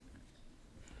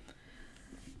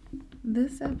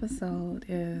This episode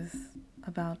is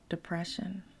about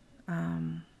depression.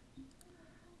 Um,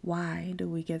 why do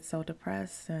we get so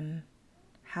depressed and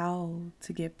how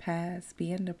to get past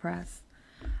being depressed?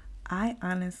 I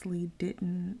honestly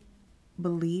didn't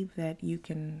believe that you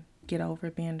can get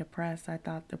over being depressed. I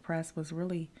thought depressed was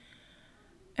really,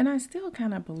 and I still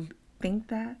kind of think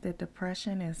that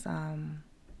depression is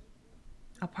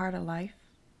a part of life.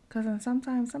 Because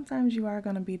sometimes you are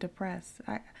going to be depressed.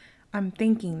 I'm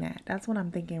thinking that. That's what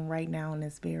I'm thinking right now in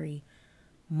this very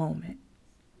moment.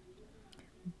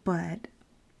 But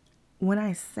when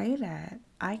I say that,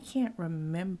 I can't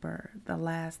remember the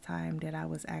last time that I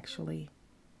was actually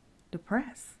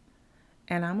depressed.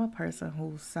 And I'm a person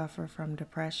who suffered from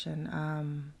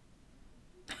depression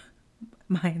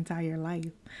my entire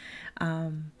life.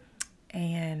 Um,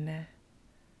 and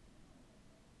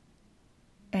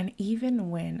and even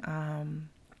when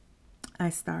I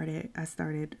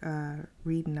started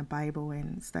reading the Bible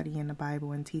and studying the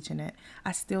Bible and teaching it,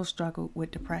 I still struggled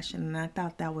with depression, and I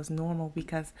thought that was normal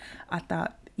because I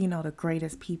thought the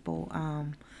greatest people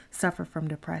suffer from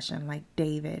depression, like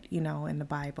David, in the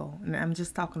Bible. And I'm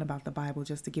just talking about the Bible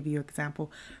just to give you an example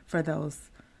for those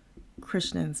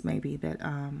Christians maybe that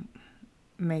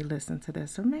may listen to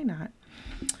this or may not.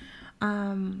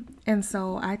 And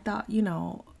so I thought,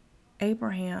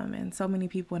 Abraham and so many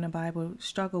people in the Bible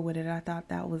struggle with it. I thought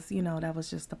that was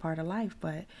just a part of life.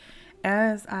 But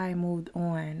as I moved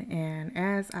on and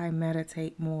as I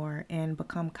meditate more and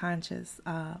become conscious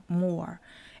more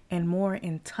and more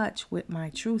in touch with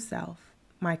my true self,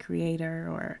 my creator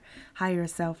or higher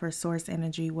self or source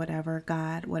energy, whatever,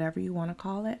 God, whatever you want to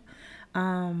call it,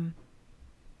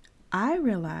 I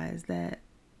realized that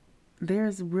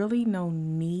there's really no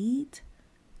need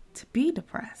to be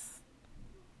depressed,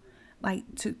 like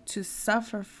to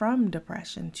suffer from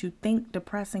depression, to think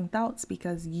depressing thoughts,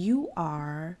 because you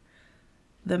are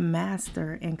the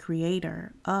master and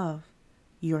creator of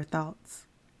your thoughts,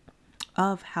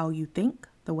 of how you think,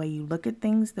 the way you look at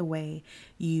things, the way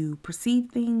you perceive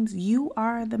things. You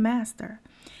are the master.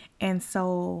 And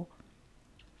so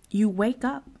you wake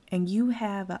up and you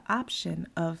have an option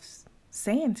of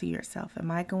saying to yourself,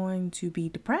 am I going to be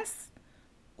depressed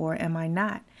or am I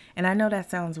not? And I know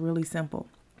that sounds really simple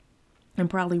and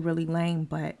probably really lame,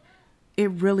 but it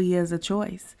really is a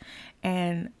choice.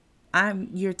 And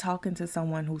you're talking to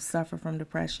someone who suffered from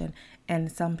depression, and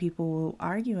some people will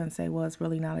argue and say, well, it's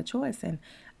really not a choice, and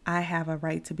I have a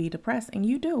right to be depressed. And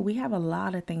you do. We have a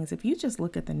lot of things. If you just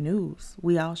look at the news,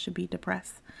 we all should be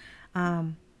depressed.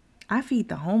 I feed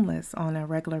the homeless on a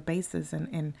regular basis,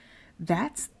 and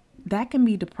that can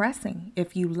be depressing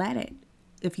if you let it,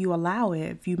 if you allow it,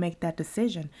 if you make that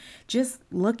decision. Just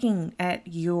looking at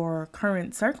your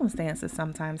current circumstances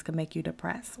sometimes can make you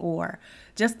depressed, or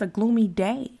just a gloomy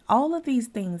day. All of these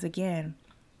things, again,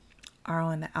 are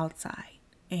on the outside.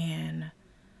 And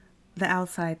the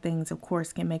outside things, of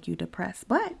course, can make you depressed.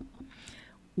 But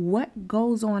what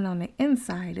goes on the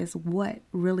inside is what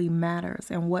really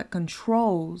matters and what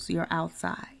controls your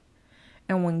outside.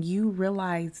 And when you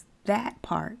realize that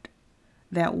part,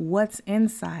 that what's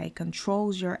inside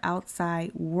controls your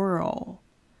outside world,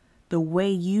 the way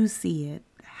you see it,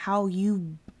 how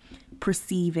you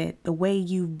perceive it, the way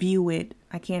you view it,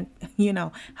 I can't,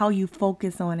 how you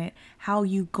focus on it, how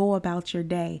you go about your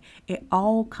day, it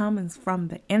all comes from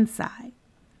the inside.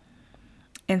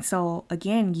 And so,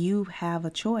 again, you have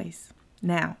a choice.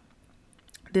 Now,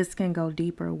 this can go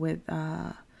deeper with,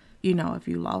 if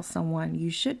you lost someone, you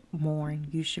should mourn,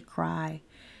 you should cry.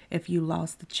 If you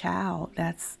lost a child,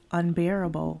 that's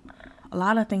unbearable. A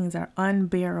lot of things are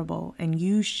unbearable, and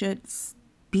you should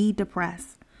be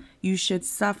depressed. You should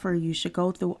suffer. You should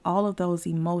go through all of those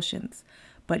emotions,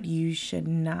 but you should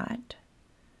not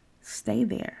stay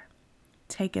there.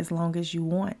 Take as long as you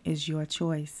want is your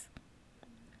choice.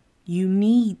 You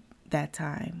need that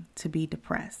time to be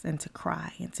depressed and to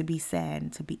cry and to be sad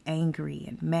and to be angry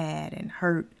and mad and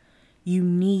hurt. You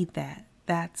need that.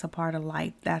 That's a part of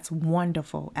life. That's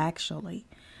wonderful, actually,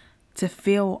 to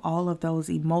feel all of those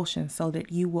emotions so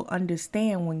that you will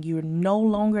understand when you're no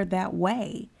longer that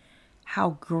way,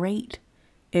 how great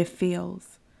it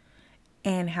feels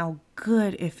and how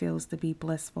good it feels to be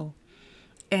blissful,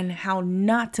 and how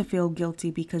not to feel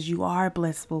guilty because you are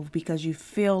blissful, because you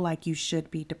feel like you should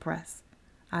be depressed.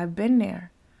 I've been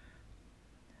there.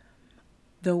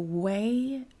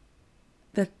 The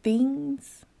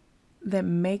things that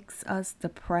makes us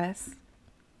depressed,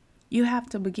 you have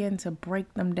to begin to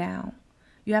break them down.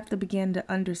 You have to begin to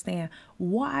understand,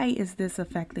 why is this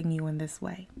affecting you in this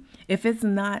way? If it's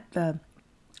not the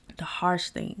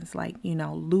harsh things like,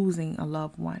 losing a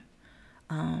loved one,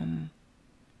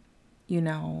 you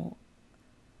know,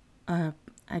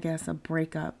 I guess, a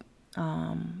breakup,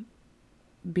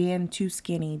 being too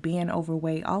skinny, being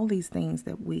overweight, all these things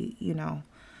that we,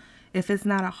 if it's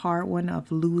not a hard one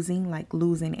of losing, like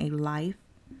losing a life,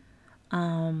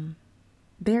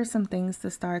 there's some things to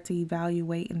start to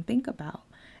evaluate and think about.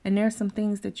 And there's some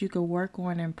things that you could work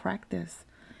on and practice.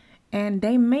 And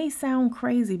they may sound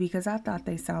crazy, because I thought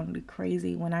they sounded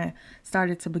crazy when I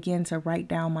started to begin to write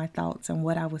down my thoughts and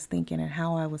what I was thinking and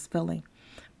how I was feeling.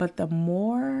 But the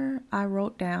more I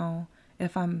wrote down,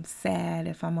 if I'm sad,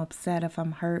 if I'm upset, if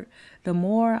I'm hurt, the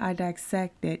more I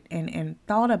dissected and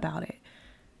thought about it,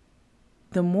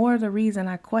 the more the reason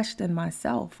I questioned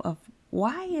myself of,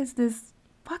 why is this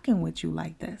fucking with you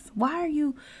like this?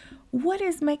 What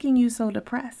is making you so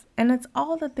depressed? And it's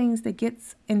all the things that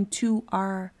gets into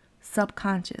our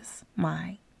subconscious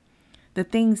mind. The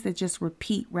things that just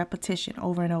repetition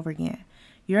over and over again.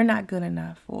 You're not good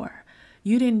enough, or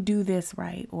you didn't do this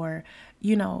right, or,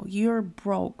 you're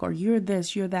broke, or you're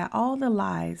this, you're that. All the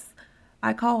lies.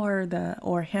 I call her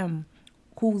or him,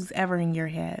 who's ever in your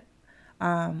head.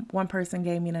 One person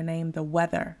gave me the name, the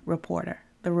weather reporter,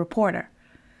 the reporter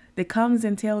that comes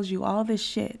and tells you all this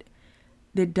shit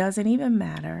that doesn't even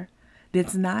matter,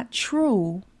 that's not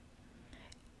true,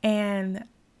 and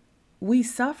we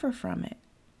suffer from it.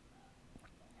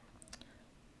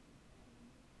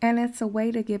 And it's a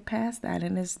way to get past that,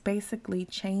 and it's basically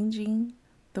changing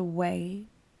the way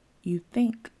you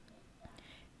think,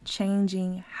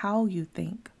 changing how you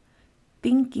think,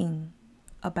 thinking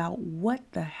about what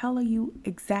the hell are you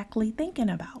exactly thinking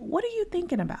about? What are you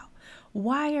thinking about?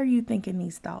 Why are you thinking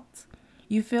these thoughts?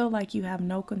 You feel like you have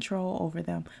no control over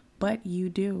them, but you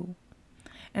do.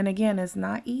 And again, it's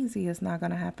not easy. It's not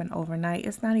going to happen overnight.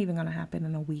 It's not even going to happen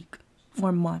in a week or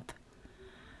a month.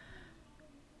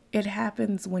 It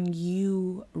happens when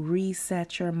you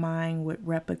reset your mind with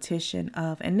repetition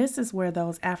of, and this is where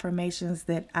those affirmations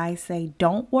that I say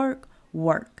don't work.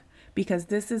 Because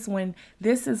this is when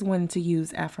to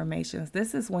use affirmations.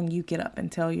 This is when you get up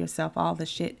and tell yourself all the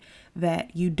shit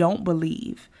that you don't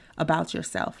believe about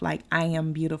yourself. Like, I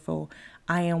am beautiful.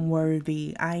 I am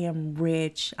worthy. I am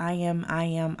rich. I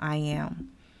am.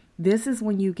 This is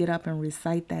when you get up and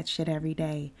recite that shit every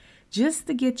day. Just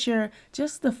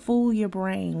to fool your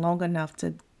brain long enough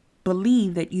to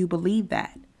believe that you believe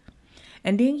that.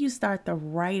 And then you start to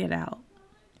write it out.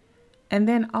 And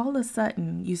then all of a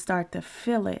sudden you start to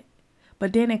feel it.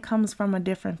 But then it comes from a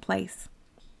different place.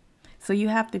 So you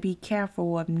have to be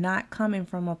careful of not coming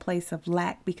from a place of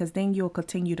lack, because then you'll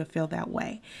continue to feel that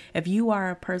way. If you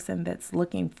are a person that's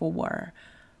looking for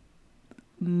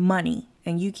money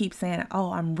and you keep saying,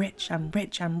 oh, I'm rich,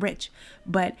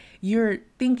 but you're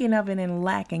thinking of it in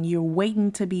lack and you're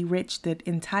waiting to be rich the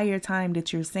entire time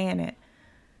that you're saying it,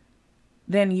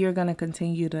 then you're going to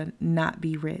continue to not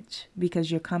be rich, because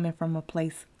you're coming from a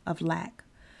place of lack.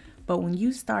 But when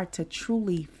you start to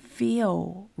truly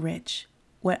feel rich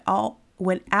without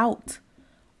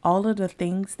all of the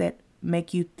things that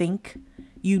make you think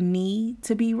you need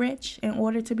to be rich in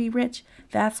order to be rich,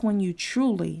 that's when you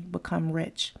truly become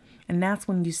rich. And that's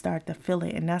when you start to feel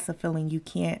it. And that's a feeling you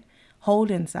can't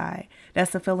hold inside.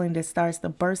 That's a feeling that starts to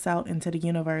burst out into the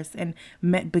universe and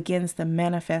begins to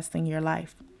manifest in your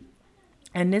life.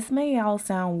 And this may all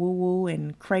sound woo-woo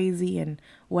and crazy and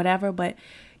whatever, but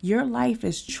your life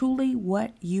is truly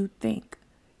what you think.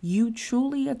 You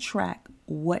truly attract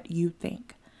what you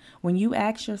think. When you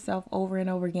ask yourself over and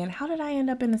over again, how did I end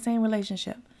up in the same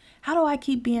relationship? How do I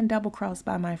keep being double-crossed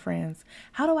by my friends?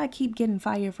 How do I keep getting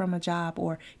fired from a job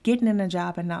or getting in a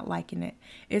job and not liking it?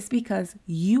 It's because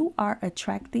you are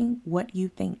attracting what you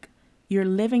think. You're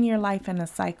living your life in a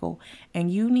cycle, and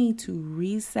you need to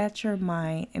reset your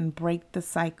mind and break the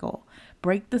cycle.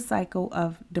 Break the cycle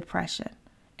of depression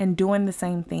and doing the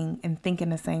same thing and thinking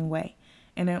the same way.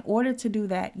 And in order to do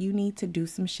that, you need to do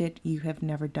some shit you have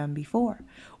never done before,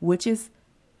 which is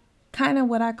kind of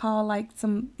what I call like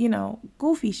some,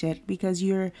 goofy shit, because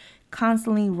you're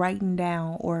constantly writing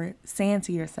down or saying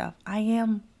to yourself, I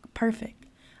am perfect.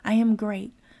 I am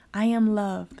great. I am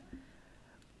loved.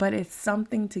 But it's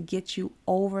something to get you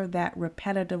over that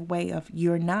repetitive way of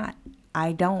you're not,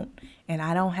 I don't, and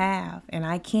I don't have, and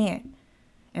I can't,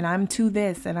 and I'm to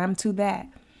this, and I'm to that.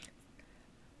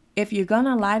 If you're going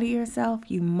to lie to yourself,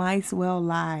 you might as well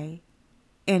lie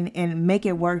and make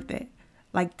it worth it.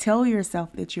 Like, tell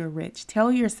yourself that you're rich.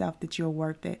 Tell yourself that you're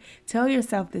worth it. Tell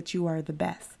yourself that you are the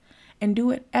best. And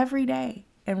do it every day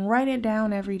and write it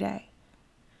down every day.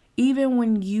 Even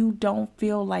when you don't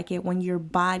feel like it, when your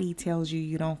body tells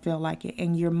you don't feel like it,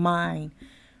 and your mind,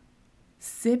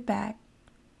 sit back,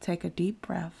 take a deep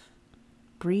breath,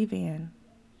 breathe in,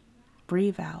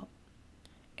 breathe out,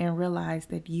 and realize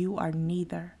that you are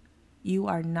neither. You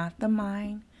are not the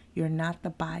mind, you're not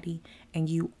the body, and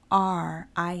you are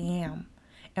I am.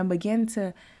 And begin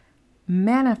to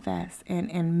manifest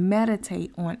and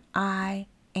meditate on I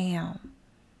am.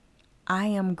 I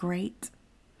am great.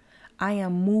 I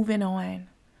am moving on.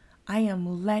 I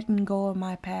am letting go of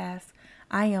my past.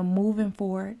 I am moving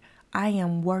forward. I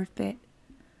am worth it.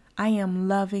 I am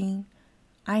loving.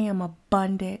 I am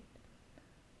abundant.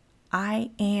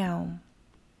 I am.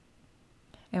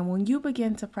 And when you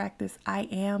begin to practice I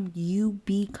am, you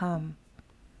become.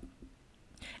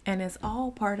 And it's all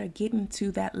part of getting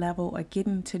to that level of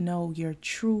getting to know your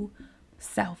true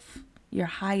self, your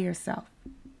higher self,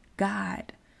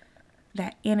 God,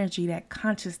 that energy, that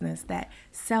consciousness, that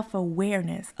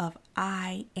self-awareness of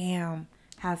I am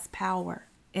has power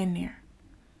in there.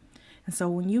 And so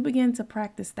when you begin to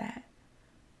practice that,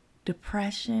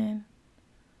 depression,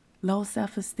 low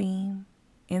self-esteem,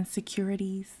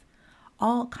 insecurities,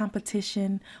 all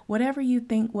competition, whatever you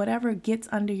think, whatever gets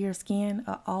under your skin,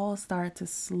 all start to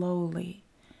slowly,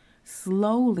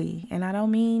 and I don't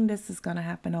mean this is going to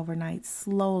happen overnight,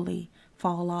 slowly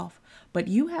fall off. But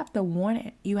you have to want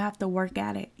it. You have to work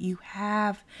at it.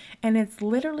 And it's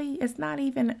literally, it's not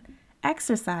even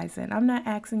exercising. I'm not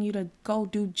asking you to go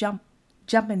do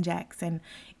jumping jacks and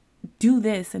do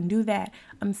this and do that.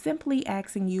 I'm simply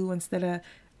asking you, instead of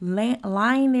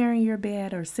lying there in your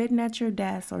bed or sitting at your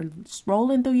desk or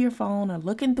scrolling through your phone or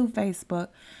looking through Facebook,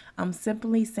 I'm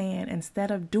simply saying, instead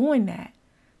of doing that,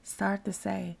 start to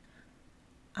say,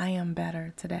 I am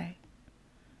better today.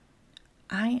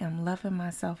 I am loving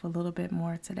myself a little bit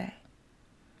more today.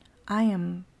 I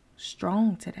am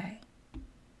strong today.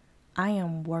 I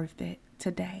am worth it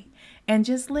today. And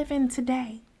just living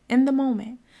today in the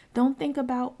moment. Don't think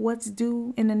about what's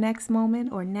due in the next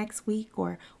moment or next week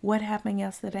or what happened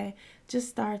yesterday. Just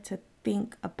start to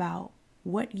think about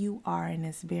what you are in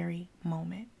this very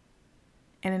moment.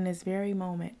 And in this very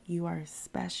moment, you are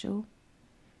special.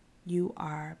 You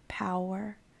are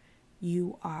power.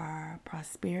 You are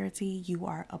prosperity. You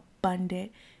are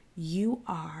abundant. You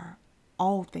are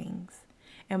all things.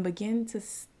 And begin to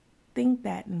think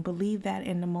that and believe that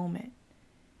in the moment.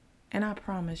 And I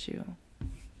promise you,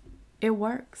 it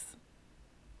works.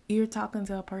 You're talking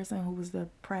to a person who was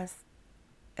depressed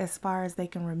as far as they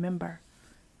can remember.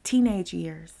 Teenage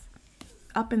years.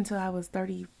 Up until I was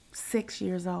 36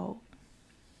 years old.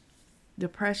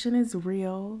 Depression is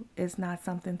real. It's not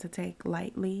something to take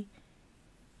lightly.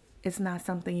 It's not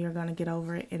something you're going to get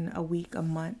over in a week, a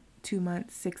month, 2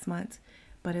 months, 6 months.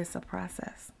 But it's a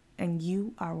process. And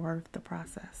you are worth the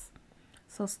process.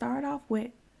 So start off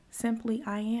with simply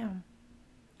I am.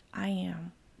 I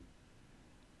am.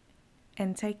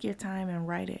 And take your time and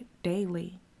write it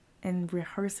daily and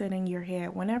rehearse it in your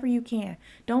head whenever you can.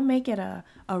 Don't make it a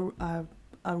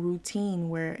routine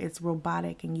where it's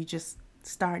robotic and you just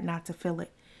start not to feel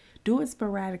it. Do it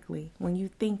sporadically when you're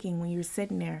thinking, when you're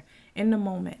sitting there in the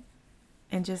moment,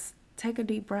 and just take a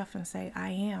deep breath and say, I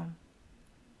am.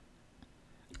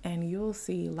 And you'll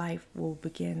see life will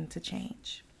begin to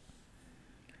change.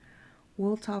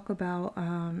 We'll talk about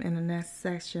in the next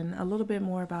section a little bit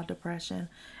more about depression.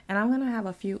 And I'm going to have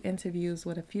a few interviews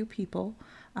with a few people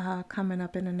coming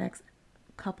up in the next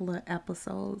couple of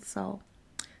episodes. So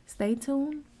stay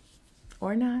tuned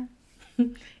or not.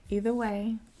 Either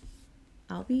way,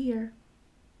 I'll be here.